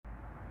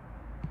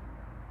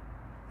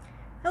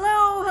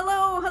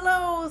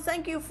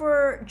thank you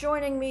for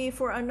joining me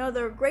for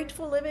another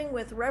Grateful Living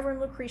with Reverend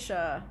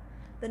Lucretia.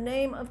 The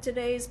name of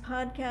today's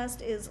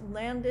podcast is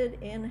Landed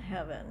in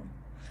Heaven.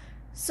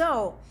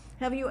 So,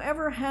 have you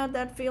ever had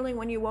that feeling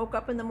when you woke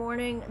up in the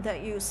morning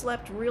that you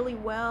slept really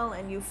well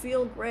and you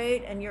feel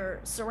great and you're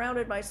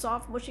surrounded by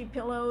soft, mushy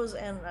pillows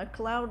and a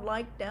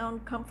cloud-like down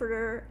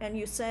comforter and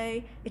you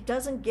say, it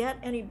doesn't get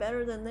any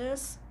better than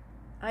this?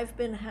 I've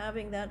been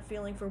having that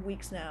feeling for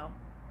weeks now.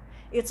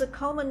 It's a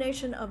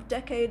culmination of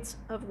decades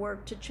of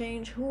work to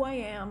change who I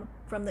am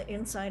from the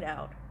inside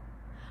out.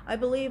 I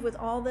believe with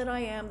all that I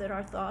am that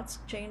our thoughts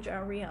change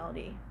our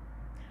reality.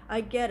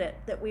 I get it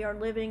that we are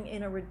living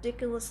in a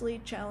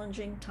ridiculously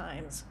challenging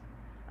times.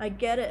 I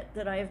get it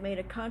that I have made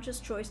a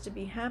conscious choice to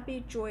be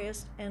happy,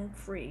 joyous, and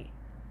free.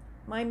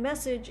 My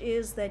message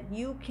is that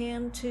you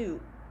can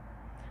too.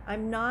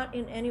 I'm not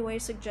in any way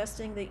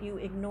suggesting that you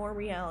ignore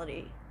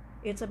reality.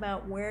 It's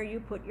about where you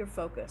put your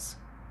focus.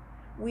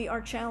 We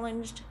are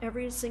challenged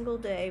every single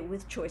day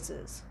with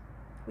choices.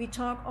 We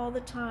talk all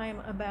the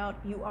time about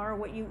you are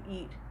what you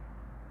eat.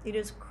 It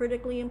is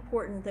critically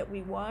important that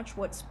we watch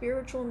what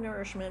spiritual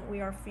nourishment we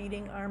are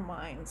feeding our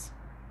minds.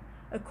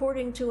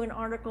 According to an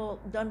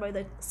article done by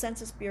the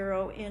Census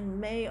Bureau in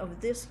May of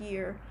this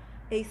year,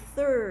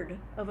 1/3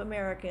 of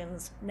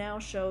Americans now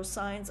show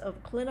signs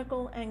of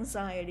clinical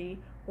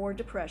anxiety or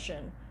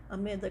depression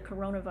amid the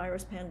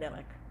coronavirus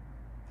pandemic.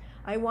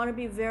 I want to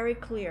be very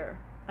clear.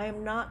 I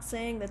am not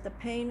saying that the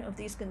pain of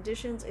these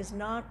conditions is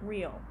not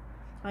real.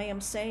 I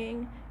am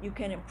saying you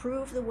can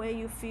improve the way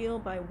you feel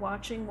by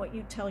watching what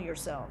you tell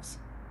yourselves.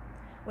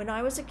 When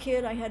I was a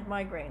kid, I had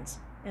migraines,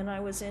 and I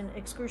was in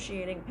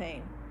excruciating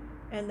pain,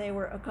 and they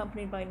were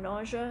accompanied by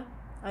nausea.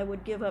 I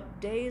would give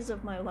up days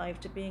of my life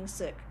to being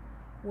sick,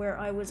 where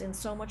I was in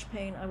so much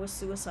pain I was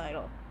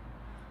suicidal.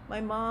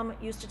 My mom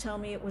used to tell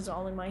me it was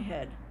all in my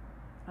head.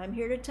 I'm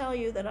here to tell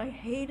you that I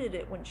hated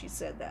it when she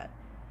said that.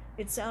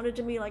 It sounded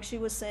to me like she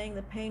was saying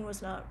the pain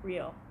was not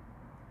real.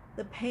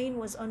 The pain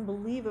was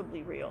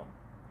unbelievably real.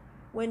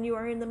 When you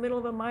are in the middle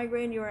of a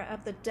migraine, you are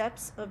at the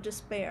depths of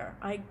despair.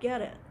 I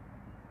get it.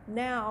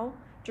 Now,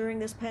 during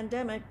this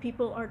pandemic,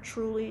 people are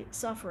truly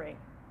suffering.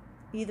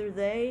 Either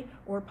they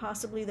or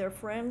possibly their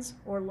friends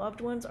or loved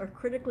ones are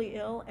critically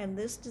ill, and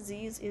this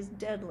disease is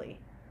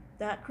deadly.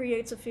 That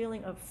creates a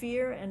feeling of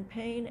fear and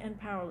pain and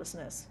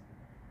powerlessness.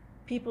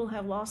 People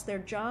have lost their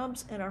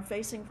jobs and are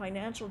facing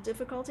financial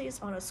difficulties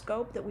on a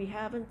scope that we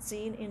haven't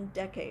seen in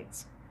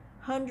decades.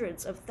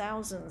 Hundreds of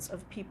thousands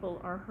of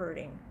people are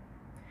hurting.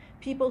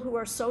 People who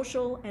are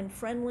social and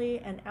friendly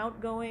and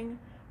outgoing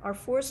are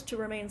forced to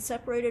remain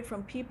separated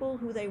from people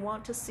who they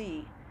want to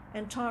see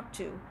and talk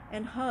to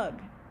and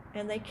hug,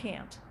 and they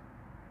can't.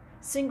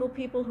 Single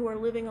people who are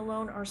living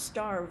alone are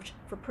starved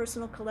for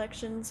personal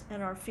collections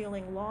and are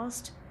feeling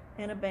lost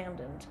and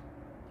abandoned.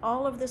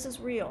 All of this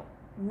is real.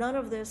 None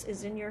of this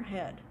is in your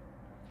head.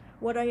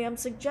 What I am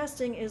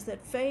suggesting is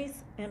that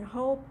faith and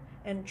hope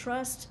and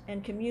trust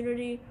and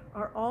community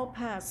are all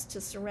paths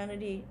to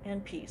serenity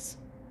and peace.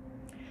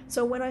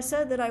 So when I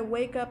said that I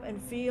wake up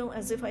and feel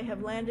as if I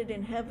have landed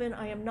in heaven,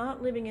 I am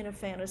not living in a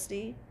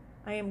fantasy.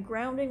 I am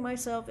grounding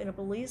myself in a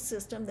belief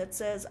system that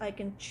says I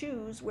can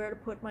choose where to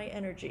put my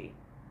energy.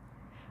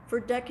 For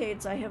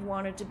decades, I have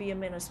wanted to be a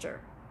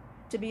minister,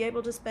 to be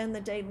able to spend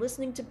the day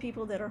listening to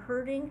people that are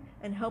hurting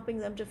and helping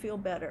them to feel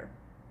better,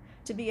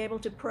 to be able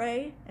to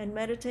pray and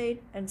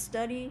meditate and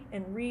study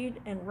and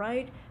read and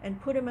write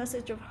and put a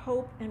message of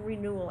hope and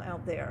renewal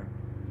out there.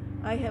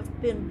 I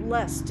have been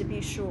blessed to be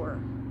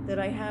sure that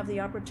I have the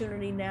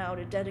opportunity now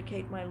to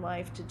dedicate my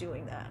life to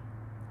doing that.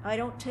 I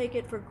don't take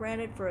it for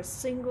granted for a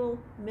single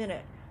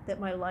minute that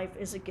my life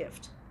is a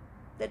gift,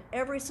 that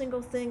every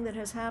single thing that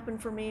has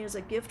happened for me is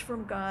a gift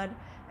from God,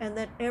 and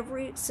that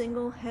every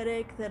single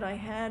headache that I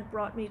had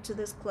brought me to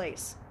this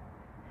place.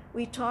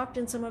 We talked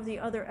in some of the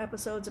other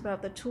episodes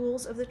about the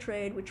tools of the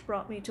trade which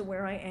brought me to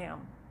where I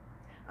am.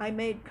 I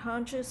made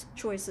conscious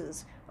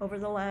choices over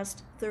the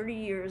last 30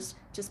 years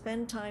to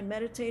spend time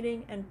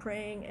meditating and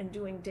praying and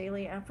doing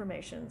daily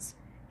affirmations.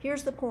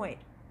 Here's the point.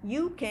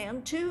 You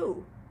can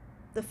too.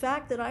 The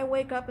fact that I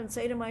wake up and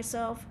say to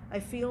myself, I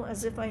feel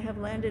as if I have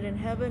landed in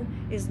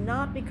heaven, is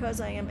not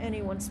because I am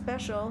anyone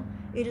special.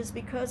 It is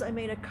because I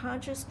made a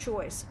conscious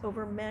choice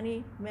over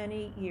many,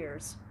 many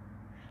years.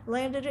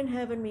 Landed in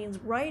heaven means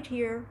right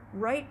here,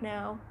 right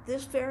now,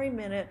 this very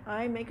minute,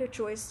 I make a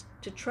choice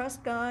to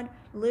trust God,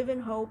 live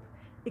in hope,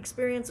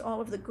 experience all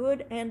of the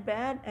good and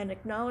bad, and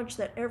acknowledge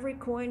that every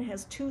coin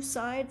has two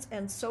sides,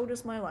 and so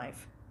does my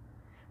life.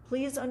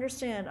 Please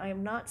understand, I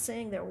am not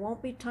saying there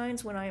won't be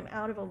times when I am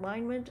out of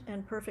alignment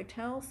and perfect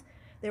health.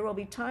 There will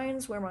be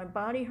times where my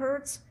body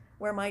hurts,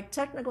 where my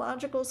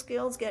technological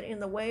skills get in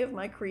the way of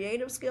my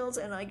creative skills,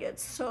 and I get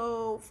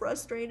so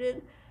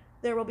frustrated.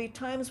 There will be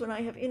times when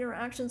I have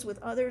interactions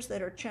with others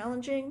that are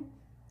challenging.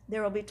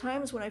 There will be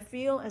times when I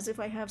feel as if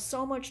I have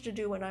so much to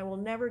do and I will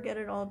never get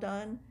it all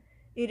done.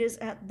 It is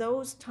at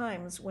those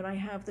times when I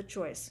have the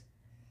choice.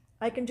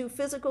 I can do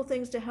physical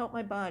things to help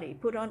my body,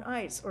 put on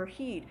ice or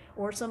heat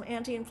or some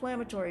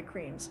anti-inflammatory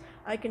creams.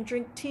 I can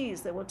drink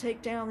teas that will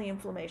take down the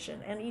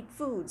inflammation and eat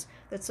foods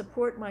that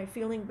support my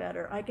feeling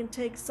better. I can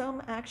take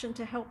some action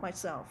to help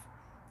myself.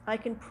 I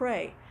can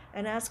pray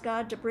and ask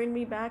God to bring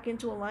me back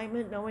into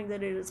alignment, knowing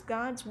that it is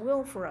God's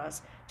will for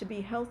us to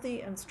be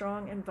healthy and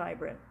strong and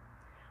vibrant.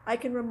 I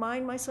can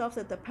remind myself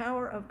that the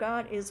power of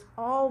God is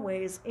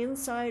always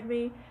inside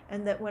me,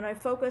 and that when I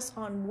focus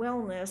on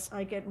wellness,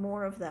 I get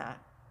more of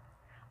that.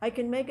 I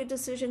can make a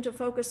decision to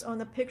focus on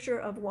the picture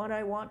of what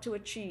I want to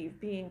achieve,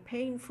 being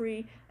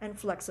pain-free and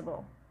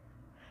flexible.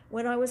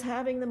 When I was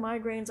having the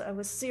migraines, I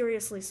was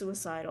seriously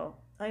suicidal.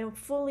 I am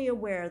fully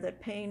aware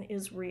that pain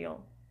is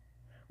real.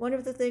 One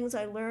of the things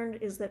I learned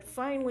is that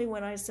finally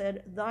when I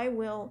said, "Thy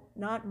will,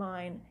 not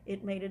mine,"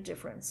 it made a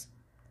difference.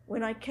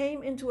 When I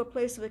came into a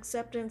place of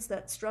acceptance,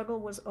 that struggle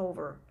was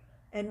over.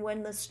 And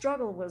when the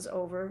struggle was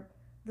over,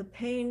 the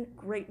pain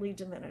greatly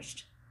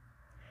diminished.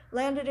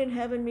 Landed in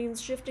heaven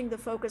means shifting the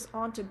focus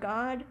onto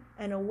God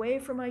and away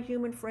from my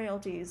human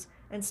frailties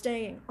and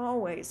staying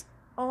always,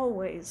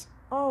 always,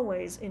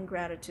 always in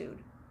gratitude.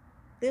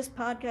 This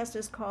podcast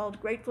is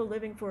called Grateful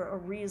Living for a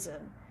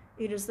reason.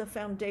 It is the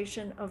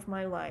foundation of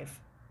my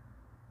life.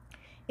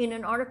 In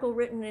an article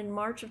written in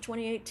March of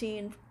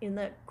 2018 in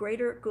the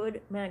Greater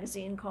Good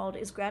magazine called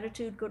Is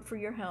Gratitude Good for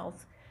Your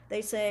Health?,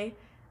 they say,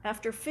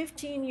 after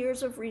 15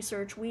 years of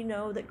research, we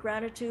know that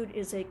gratitude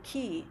is a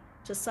key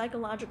to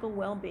psychological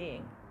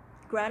well-being.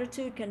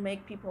 Gratitude can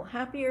make people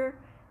happier,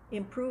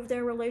 improve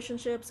their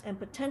relationships, and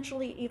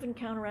potentially even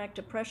counteract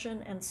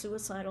depression and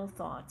suicidal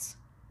thoughts.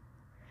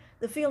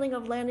 The feeling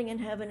of landing in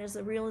heaven is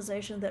the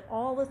realization that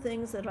all the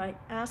things that I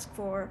ask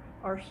for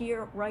are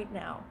here right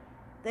now.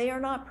 They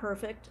are not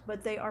perfect,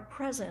 but they are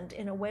present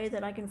in a way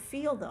that I can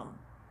feel them.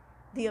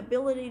 The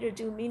ability to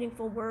do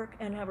meaningful work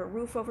and have a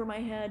roof over my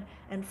head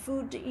and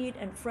food to eat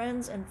and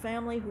friends and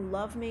family who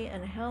love me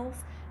and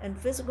health and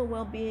physical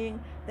well-being,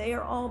 they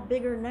are all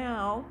bigger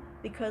now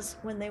because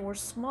when they were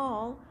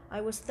small,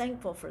 I was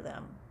thankful for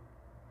them.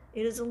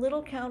 It is a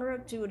little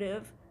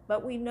counterintuitive,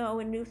 but we know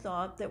in New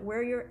Thought that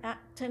where your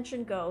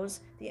attention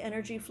goes, the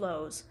energy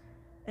flows.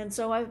 And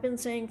so I've been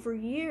saying for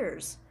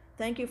years,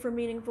 thank you for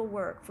meaningful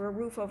work, for a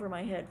roof over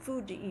my head,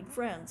 food to eat,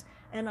 friends,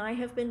 and I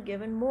have been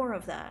given more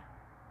of that.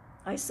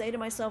 I say to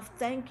myself,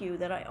 thank you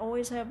that I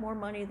always have more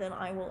money than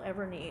I will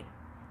ever need.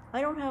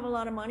 I don't have a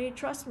lot of money,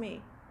 trust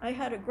me. I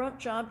had a grunt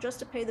job just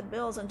to pay the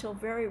bills until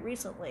very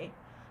recently,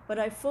 but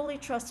I fully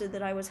trusted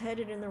that I was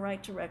headed in the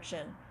right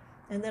direction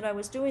and that I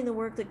was doing the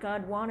work that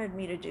God wanted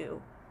me to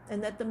do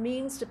and that the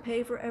means to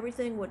pay for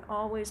everything would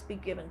always be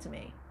given to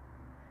me.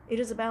 It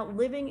is about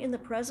living in the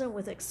present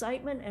with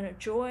excitement and a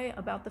joy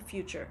about the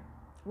future.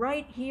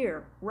 Right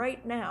here,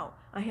 right now,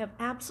 I have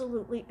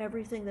absolutely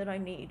everything that I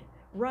need.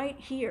 Right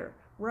here,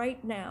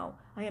 right now,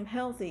 I am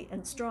healthy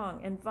and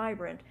strong and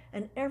vibrant,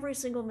 and every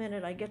single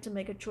minute I get to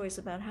make a choice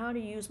about how to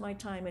use my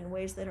time in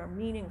ways that are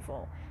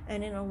meaningful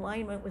and in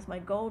alignment with my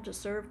goal to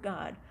serve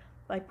God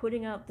by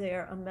putting out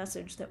there a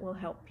message that will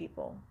help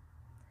people.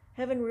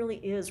 Heaven really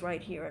is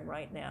right here and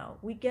right now.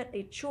 We get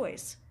a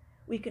choice.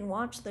 We can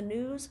watch the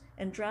news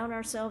and drown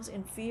ourselves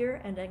in fear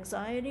and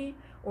anxiety,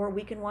 or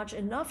we can watch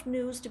enough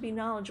news to be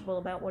knowledgeable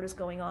about what is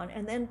going on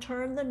and then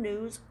turn the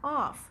news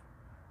off.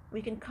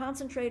 We can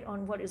concentrate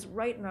on what is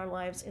right in our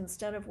lives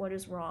instead of what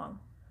is wrong.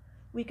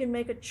 We can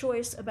make a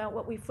choice about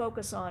what we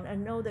focus on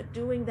and know that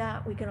doing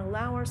that, we can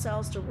allow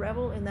ourselves to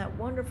revel in that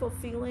wonderful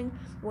feeling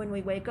when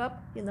we wake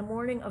up in the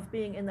morning of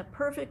being in the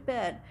perfect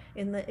bed,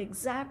 in the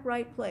exact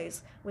right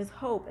place, with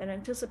hope and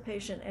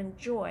anticipation and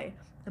joy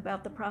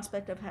about the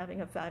prospect of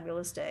having a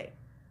fabulous day.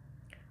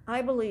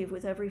 I believe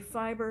with every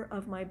fiber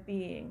of my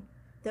being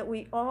that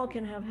we all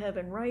can have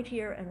heaven right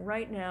here and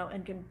right now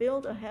and can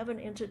build a heaven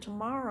into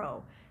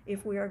tomorrow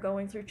if we are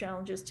going through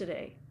challenges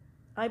today.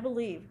 I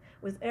believe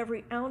with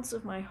every ounce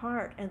of my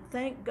heart, and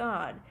thank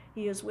God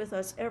He is with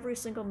us every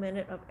single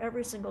minute of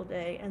every single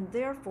day, and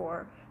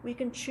therefore we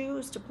can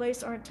choose to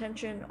place our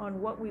attention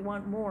on what we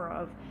want more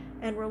of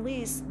and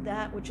release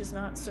that which is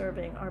not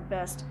serving our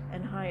best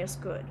and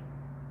highest good.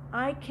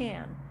 I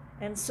can,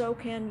 and so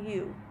can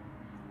you.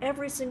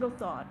 Every single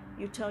thought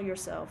you tell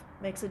yourself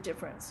makes a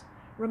difference.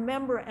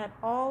 Remember at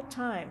all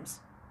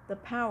times, the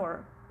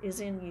power is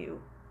in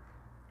you.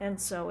 And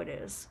so it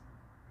is.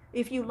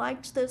 If you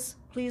liked this,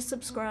 please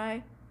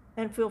subscribe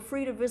and feel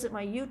free to visit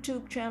my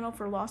YouTube channel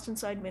for Lost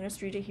Inside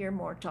Ministry to hear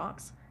more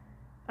talks.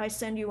 I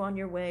send you on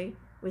your way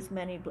with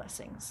many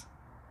blessings.